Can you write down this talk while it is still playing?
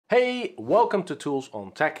Hey, welcome to Tools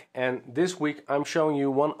on Tech, and this week I'm showing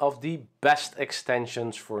you one of the best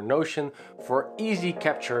extensions for Notion for easy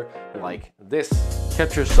capture like this.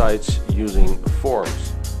 Capture sites using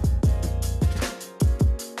forms.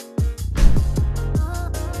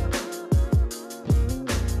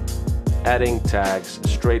 Adding tags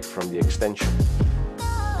straight from the extension.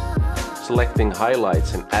 Selecting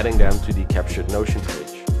highlights and adding them to the captured Notion page.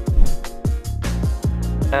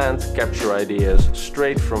 And capture ideas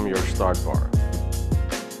straight from your start bar.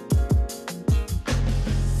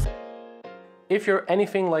 If you're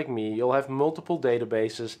anything like me, you'll have multiple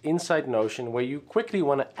databases inside Notion where you quickly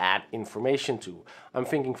want to add information to. I'm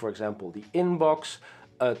thinking, for example, the inbox,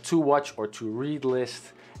 a to watch or to read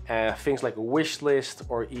list, things like a wish list,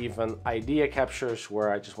 or even idea captures where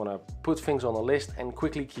I just want to put things on a list and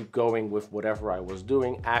quickly keep going with whatever I was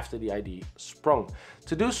doing after the idea sprung.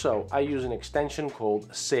 To do so, I use an extension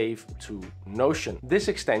called Save to Notion. This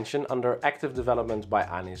extension, under active development by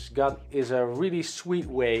Anis Gad, is a really sweet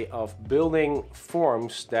way of building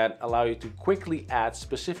forms that allow you to quickly add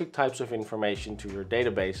specific types of information to your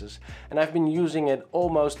databases, and I've been using it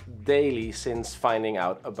almost daily since finding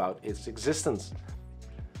out about its existence.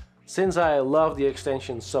 Since I love the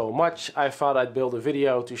extension so much, I thought I'd build a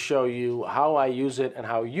video to show you how I use it and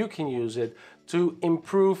how you can use it to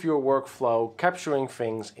improve your workflow capturing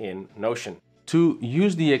things in Notion. To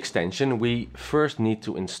use the extension, we first need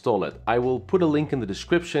to install it. I will put a link in the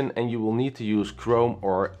description and you will need to use Chrome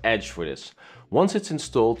or Edge for this. Once it's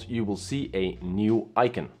installed, you will see a new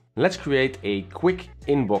icon. Let's create a quick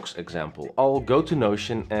inbox example. I'll go to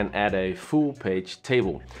Notion and add a full page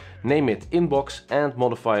table. Name it inbox and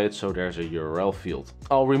modify it so there's a URL field.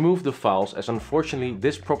 I'll remove the files as unfortunately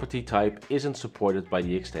this property type isn't supported by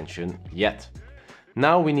the extension yet.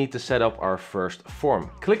 Now we need to set up our first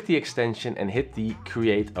form. Click the extension and hit the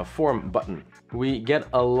Create a Form button. We get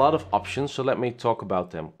a lot of options, so let me talk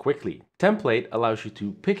about them quickly. Template allows you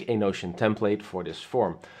to pick a Notion template for this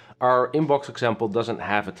form. Our inbox example doesn't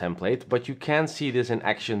have a template, but you can see this in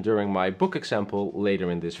action during my book example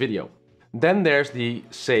later in this video. Then there's the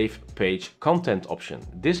Save Page Content option.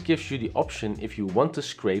 This gives you the option if you want to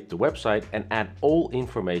scrape the website and add all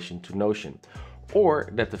information to Notion, or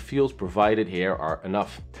that the fields provided here are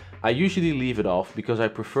enough. I usually leave it off because I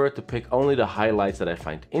prefer to pick only the highlights that I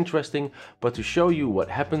find interesting, but to show you what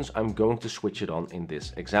happens, I'm going to switch it on in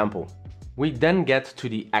this example. We then get to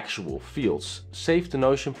the actual fields. Save to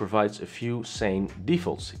Notion provides a few sane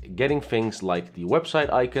defaults, getting things like the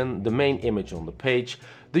website icon, the main image on the page,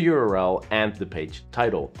 the URL and the page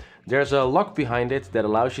title. There's a lock behind it that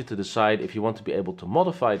allows you to decide if you want to be able to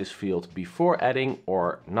modify this field before adding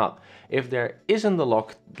or not. If there isn't a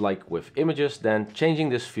lock like with images, then changing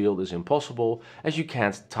this field is impossible as you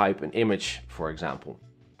can't type an image, for example.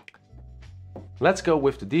 Let's go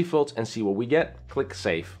with the defaults and see what we get. Click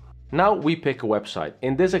Save. Now we pick a website.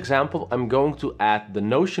 In this example, I'm going to add the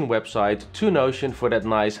Notion website to Notion for that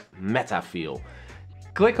nice meta feel.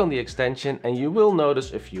 Click on the extension and you will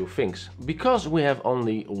notice a few things. Because we have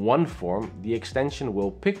only one form, the extension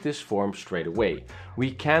will pick this form straight away.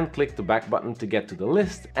 We can click the back button to get to the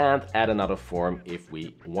list and add another form if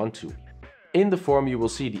we want to. In the form you will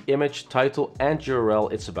see the image, title and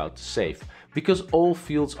URL it's about to save. Because all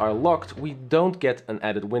fields are locked, we don't get an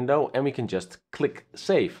edit window and we can just click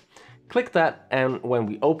Save. Click that and when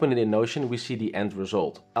we open it in Notion we see the end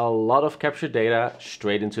result. A lot of captured data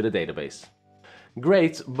straight into the database.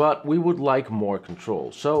 Great, but we would like more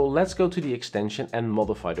control. So let's go to the extension and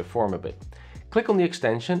modify the form a bit. Click on the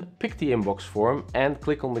extension, pick the inbox form and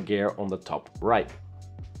click on the gear on the top right.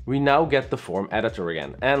 We now get the form editor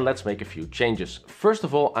again and let's make a few changes. First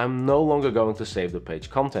of all, I'm no longer going to save the page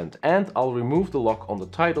content and I'll remove the lock on the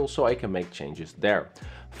title so I can make changes there.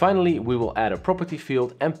 Finally, we will add a property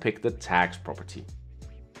field and pick the tags property.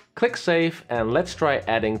 Click Save and let's try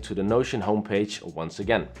adding to the Notion homepage once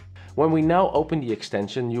again. When we now open the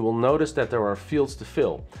extension, you will notice that there are fields to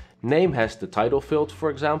fill. Name has the title field, for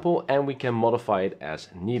example, and we can modify it as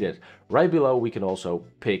needed. Right below we can also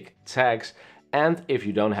pick tags. And if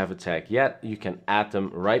you don't have a tag yet, you can add them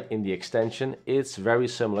right in the extension. It's very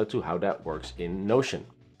similar to how that works in Notion.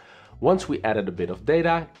 Once we added a bit of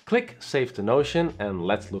data, click Save to Notion and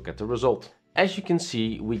let's look at the result. As you can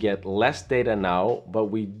see, we get less data now, but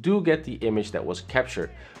we do get the image that was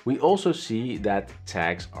captured. We also see that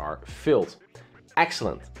tags are filled.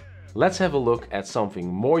 Excellent. Let's have a look at something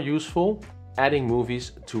more useful, adding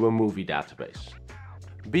movies to a movie database.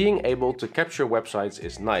 Being able to capture websites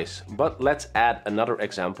is nice, but let's add another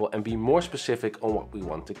example and be more specific on what we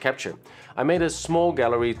want to capture. I made a small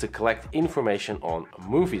gallery to collect information on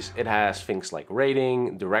movies. It has things like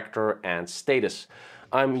rating, director and status.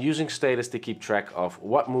 I'm using status to keep track of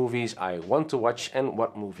what movies I want to watch and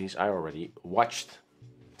what movies I already watched.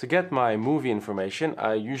 To get my movie information,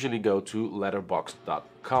 I usually go to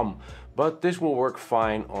letterboxd.com, but this will work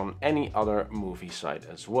fine on any other movie site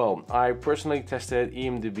as well. I personally tested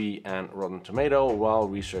IMDb and Rotten Tomato while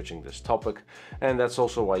researching this topic, and that's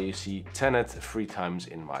also why you see Tenet 3 times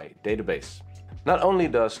in my database. Not only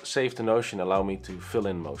does Save to Notion allow me to fill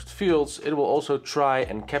in most fields, it will also try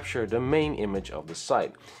and capture the main image of the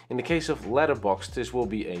site. In the case of Letterboxd, this will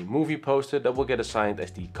be a movie poster that will get assigned as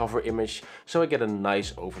the cover image, so I get a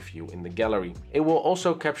nice overview in the gallery. It will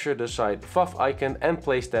also capture the site fav icon and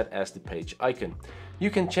place that as the page icon. You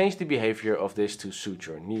can change the behavior of this to suit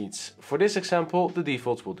your needs. For this example, the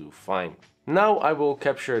defaults will do fine. Now I will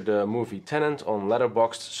capture the movie Tenet on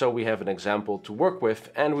Letterboxd so we have an example to work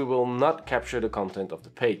with, and we will not capture the content of the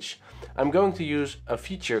page. I'm going to use a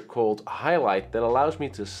feature called Highlight that allows me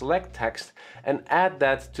to select text and add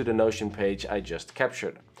that to the Notion page I just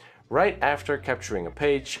captured. Right after capturing a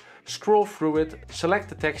page, scroll through it, select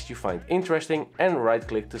the text you find interesting and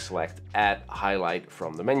right-click to select Add Highlight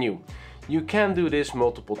from the menu. You can do this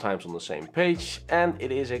multiple times on the same page, and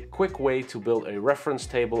it is a quick way to build a reference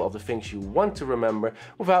table of the things you want to remember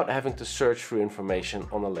without having to search through information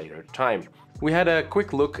on a later time. We had a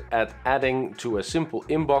quick look at adding to a simple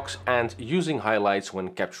inbox and using highlights when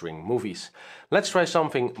capturing movies. Let's try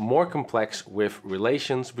something more complex with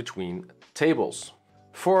relations between tables.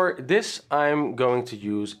 For this, I'm going to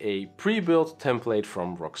use a pre-built template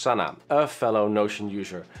from Roxana, a fellow Notion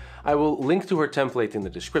user. I will link to her template in the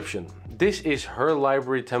description. This is her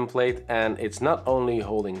library template, and it's not only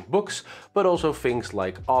holding books, but also things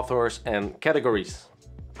like authors and categories.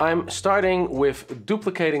 I'm starting with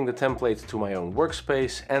duplicating the template to my own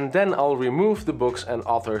workspace, and then I'll remove the books and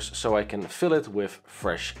authors so I can fill it with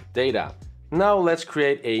fresh data. Now let's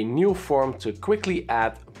create a new form to quickly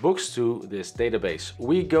add books to this database.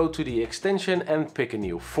 We go to the extension and pick a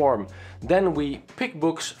new form. Then we pick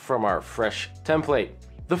books from our fresh template.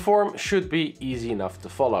 The form should be easy enough to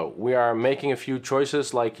follow. We are making a few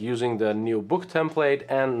choices like using the new book template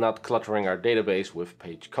and not cluttering our database with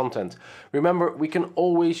page content. Remember, we can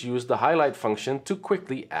always use the highlight function to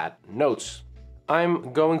quickly add notes.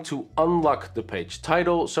 I'm going to unlock the page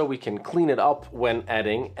title so we can clean it up when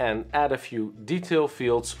adding, and add a few detail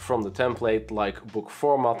fields from the template like book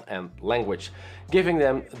format and language, giving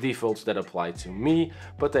them defaults that apply to me,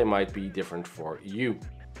 but they might be different for you.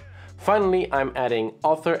 Finally, I'm adding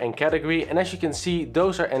author and category, and as you can see,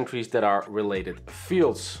 those are entries that are related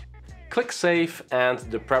fields. Click save and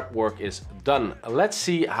the prep work is done. Let's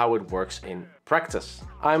see how it works in practice.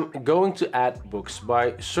 I'm going to add books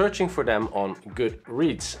by searching for them on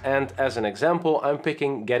Goodreads, and as an example I'm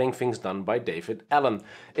picking Getting Things Done by David Allen.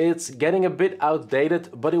 It's getting a bit outdated,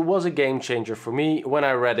 but it was a game changer for me when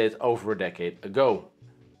I read it over a decade ago.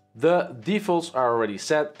 The defaults are already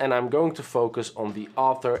set, and I'm going to focus on the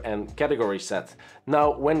author and category set.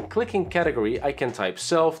 Now, when clicking category, I can type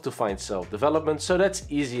self to find self-development, so that's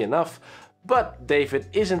easy enough. But David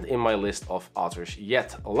isn't in my list of authors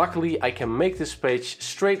yet. Luckily, I can make this page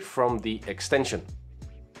straight from the extension.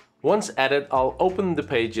 Once added, I'll open the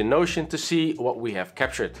page in Notion to see what we have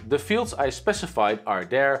captured. The fields I specified are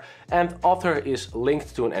there, and author is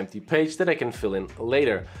linked to an empty page that I can fill in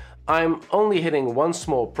later. I'm only hitting one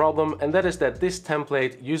small problem, and that is that this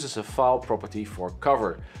template uses a file property for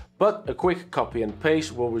cover. But a quick copy and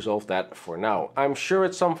paste will resolve that for now. I'm sure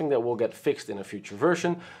it's something that will get fixed in a future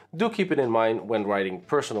version. Do keep it in mind when writing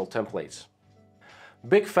personal templates.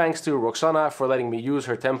 Big thanks to Roxana for letting me use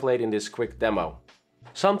her template in this quick demo.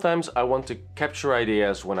 Sometimes I want to capture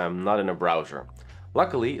ideas when I'm not in a browser.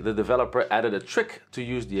 Luckily, the developer added a trick to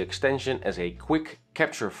use the extension as a quick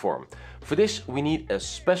capture form. For this, we need a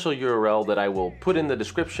special URL that I will put in the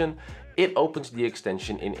description. It opens the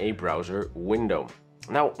extension in a browser window.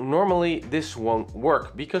 Now, normally this won't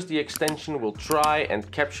work because the extension will try and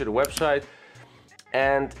capture the website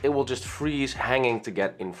and it will just freeze hanging to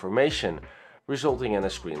get information, resulting in a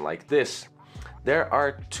screen like this. There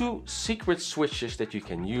are two secret switches that you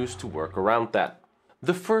can use to work around that.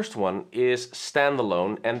 The first one is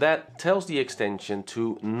standalone, and that tells the extension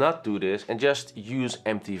to not do this and just use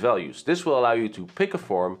empty values. This will allow you to pick a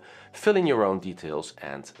form, fill in your own details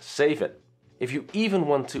and save it. If you even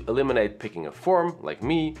want to eliminate picking a form, like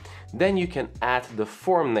me, then you can add the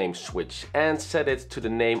form name switch and set it to the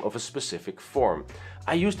name of a specific form.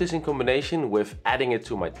 I use this in combination with adding it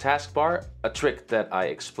to my taskbar, a trick that I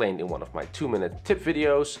explained in one of my 2-minute tip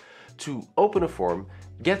videos. To open a form,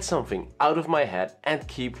 get something out of my head and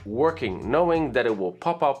keep working, knowing that it will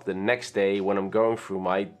pop up the next day when I'm going through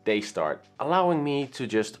my day start, allowing me to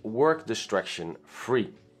just work distraction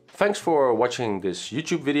free. Thanks for watching this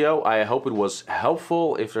YouTube video. I hope it was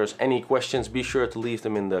helpful. If there's any questions, be sure to leave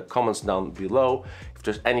them in the comments down below. If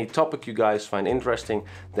there's any topic you guys find interesting,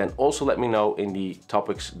 then also let me know in the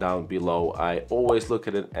topics down below. I always look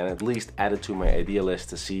at it and at least add it to my idea list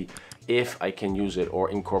to see if I can use it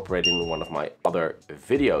or incorporate it in one of my other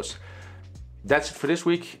videos. That's it for this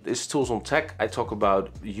week. This is Tools on Tech. I talk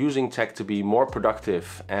about using tech to be more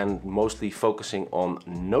productive and mostly focusing on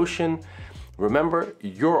Notion. Remember,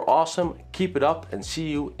 you're awesome, keep it up, and see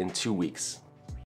you in 2 weeks.